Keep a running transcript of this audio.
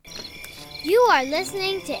You are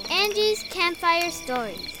listening to Angie's Campfire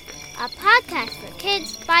Stories, a podcast for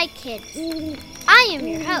kids by kids. I am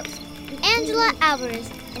your host, Angela Alvarez,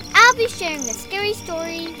 and I'll be sharing a scary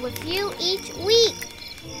story with you each week.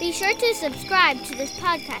 Be sure to subscribe to this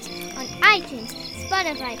podcast on iTunes,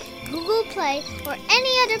 Spotify, Google Play, or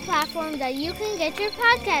any other platform that you can get your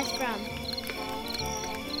podcast from.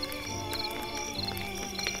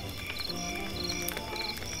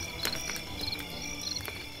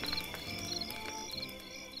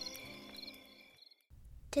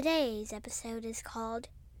 Today's episode is called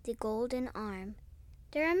The Golden Arm.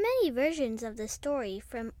 There are many versions of the story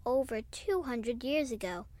from over 200 years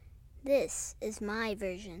ago. This is my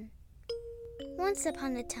version. Once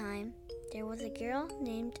upon a time, there was a girl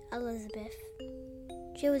named Elizabeth.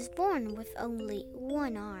 She was born with only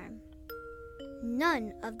one arm.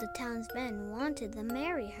 None of the town's men wanted to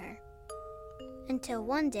marry her. Until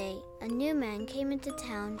one day, a new man came into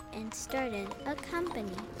town and started a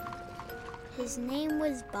company. His name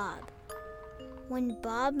was Bob. When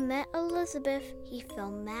Bob met Elizabeth, he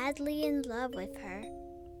fell madly in love with her.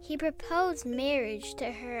 He proposed marriage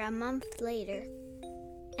to her a month later.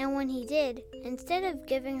 And when he did, instead of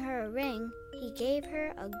giving her a ring, he gave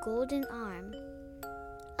her a golden arm.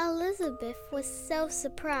 Elizabeth was so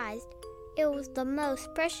surprised. It was the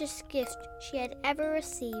most precious gift she had ever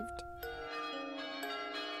received.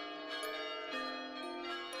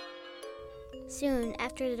 Soon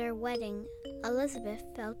after their wedding, Elizabeth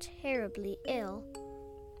fell terribly ill.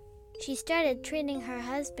 She started treating her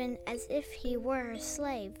husband as if he were her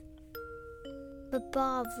slave. But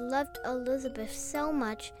Bob loved Elizabeth so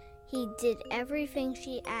much, he did everything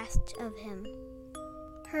she asked of him.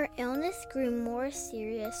 Her illness grew more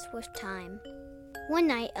serious with time. One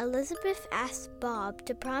night, Elizabeth asked Bob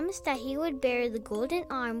to promise that he would bear the golden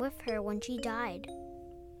arm with her when she died.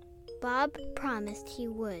 Bob promised he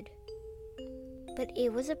would. But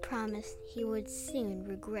it was a promise he would soon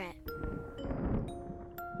regret.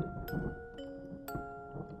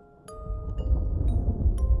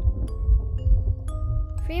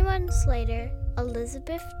 3 months later,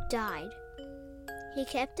 Elizabeth died. He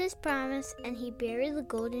kept his promise and he buried the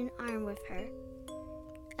golden arm with her.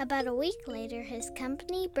 About a week later, his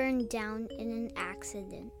company burned down in an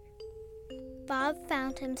accident. Bob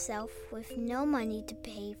found himself with no money to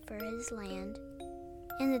pay for his land.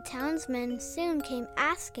 And the townsmen soon came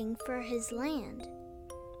asking for his land.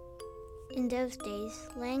 In those days,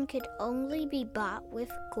 land could only be bought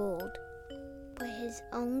with gold, but his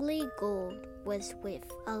only gold was with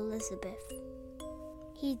Elizabeth.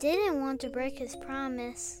 He didn't want to break his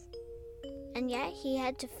promise, and yet he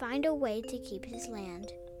had to find a way to keep his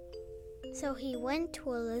land. So he went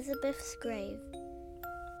to Elizabeth's grave.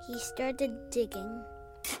 He started digging.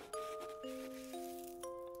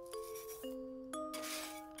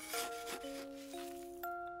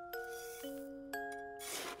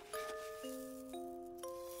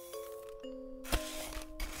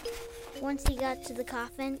 Once he got to the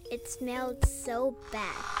coffin, it smelled so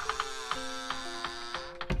bad.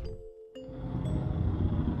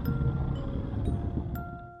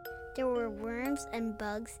 There were worms and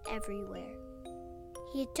bugs everywhere.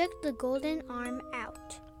 He took the golden arm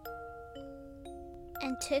out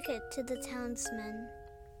and took it to the townsmen.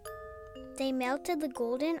 They melted the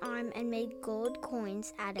golden arm and made gold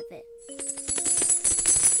coins out of it.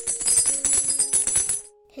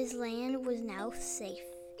 His land was now safe.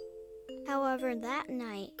 However, that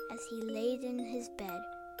night, as he laid in his bed,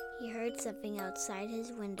 he heard something outside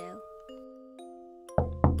his window.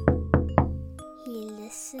 He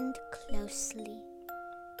listened closely.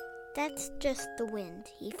 That's just the wind,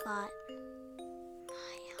 he thought.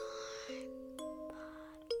 My arm,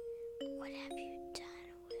 Bob. What have you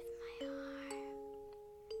done with my arm?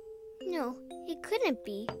 No, it couldn't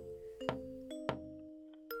be.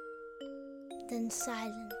 Then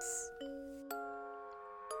silence.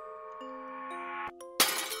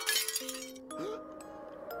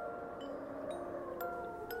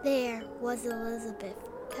 There was Elizabeth,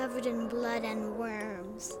 covered in blood and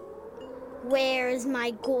worms. Where is my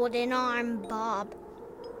golden arm, Bob?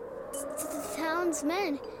 The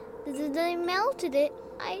townsmen, they melted it.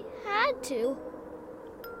 I had to.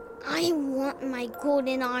 I want my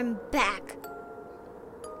golden arm back.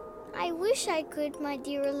 I wish I could, my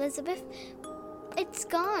dear Elizabeth. It's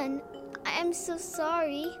gone. I am so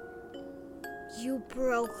sorry. You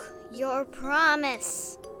broke your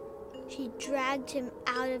promise. She dragged him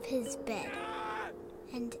out of his bed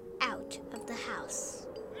and out of the house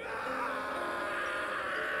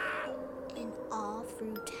and all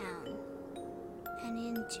through town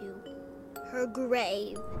and into her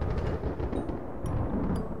grave.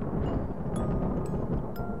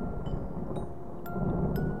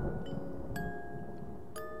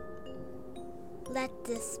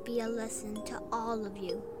 this be a lesson to all of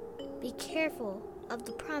you. Be careful of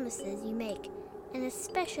the promises you make, and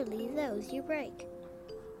especially those you break.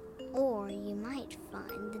 Or you might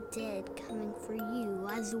find the dead coming for you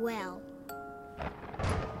as well.